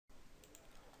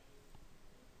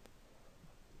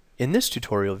In this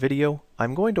tutorial video,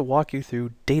 I'm going to walk you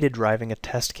through data driving a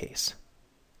test case.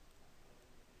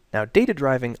 Now, data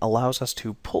driving allows us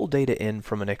to pull data in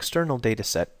from an external data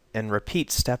set and repeat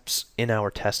steps in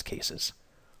our test cases.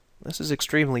 This is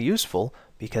extremely useful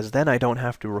because then I don't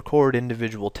have to record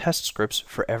individual test scripts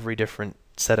for every different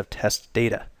set of test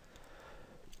data.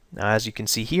 Now, as you can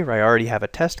see here, I already have a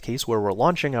test case where we're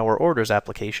launching our orders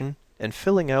application and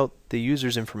filling out the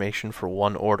user's information for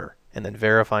one order, and then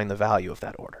verifying the value of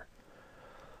that order.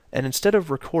 And instead of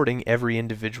recording every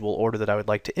individual order that I would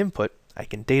like to input, I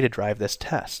can data drive this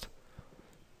test.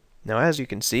 Now, as you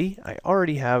can see, I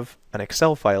already have an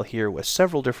Excel file here with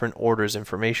several different orders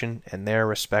information and their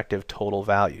respective total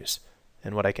values.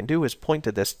 And what I can do is point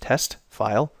to this test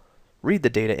file, read the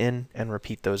data in, and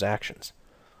repeat those actions.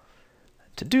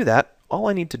 To do that, all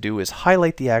I need to do is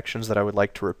highlight the actions that I would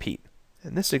like to repeat.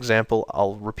 In this example,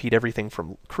 I'll repeat everything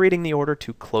from creating the order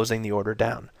to closing the order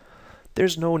down.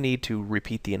 There's no need to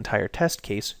repeat the entire test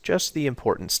case, just the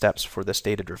important steps for this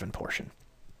data-driven portion.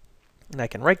 And I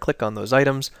can right-click on those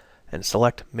items and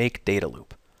select Make Data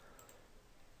Loop.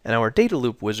 And our data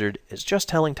loop wizard is just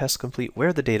telling TestComplete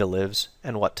where the data lives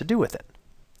and what to do with it.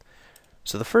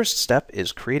 So the first step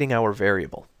is creating our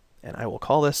variable, and I will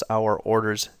call this our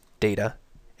orders data,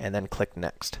 and then click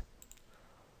Next.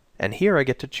 And here I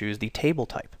get to choose the table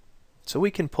type. So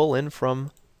we can pull in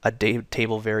from a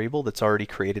table variable that's already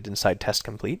created inside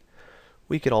TestComplete.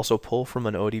 We could also pull from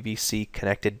an ODBC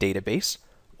connected database,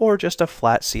 or just a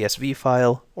flat CSV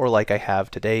file, or like I have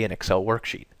today, an Excel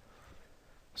worksheet.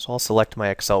 So I'll select my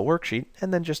Excel worksheet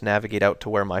and then just navigate out to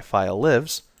where my file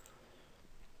lives,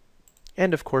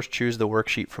 and of course choose the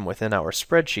worksheet from within our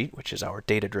spreadsheet, which is our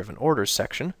data-driven orders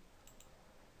section.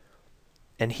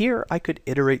 And here I could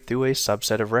iterate through a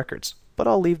subset of records, but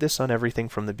I'll leave this on everything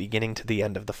from the beginning to the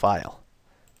end of the file.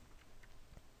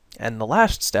 And the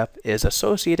last step is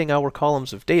associating our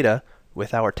columns of data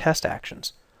with our test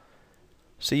actions.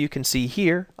 So you can see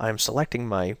here I'm selecting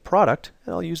my product,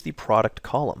 and I'll use the product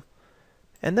column.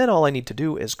 And then all I need to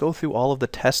do is go through all of the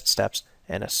test steps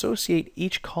and associate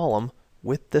each column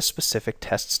with the specific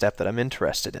test step that I'm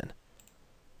interested in.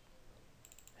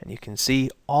 And you can see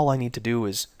all I need to do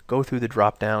is go through the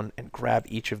drop-down and grab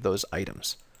each of those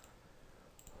items.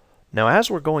 Now, as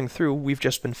we're going through, we've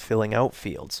just been filling out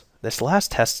fields. This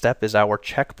last test step is our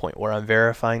checkpoint, where I'm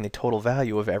verifying the total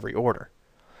value of every order.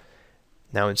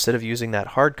 Now, instead of using that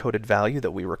hard-coded value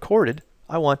that we recorded,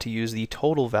 I want to use the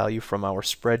total value from our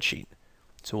spreadsheet.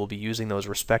 So we'll be using those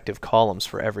respective columns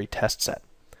for every test set.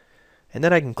 And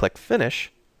then I can click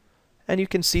Finish, and you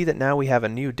can see that now we have a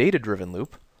new data-driven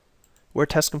loop where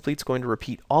TestComplete's going to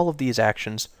repeat all of these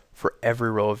actions for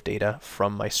every row of data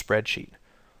from my spreadsheet.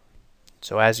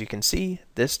 So as you can see,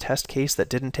 this test case that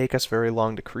didn't take us very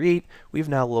long to create, we've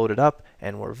now loaded up,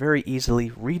 and we're very easily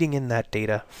reading in that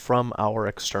data from our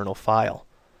external file.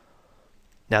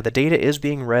 Now, the data is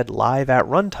being read live at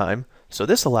runtime, so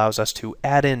this allows us to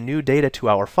add in new data to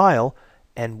our file,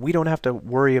 and we don't have to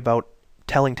worry about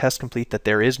telling TestComplete that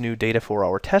there is new data for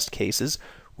our test cases.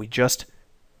 We just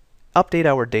update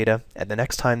our data, and the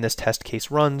next time this test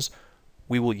case runs,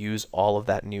 we will use all of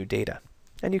that new data.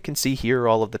 And you can see here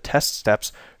all of the test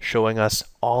steps showing us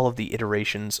all of the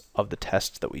iterations of the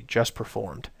test that we just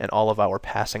performed and all of our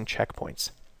passing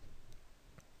checkpoints.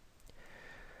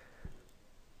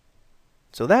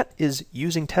 So that is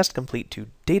using TestComplete to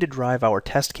data drive our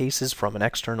test cases from an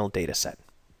external data set.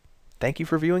 Thank you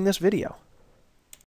for viewing this video.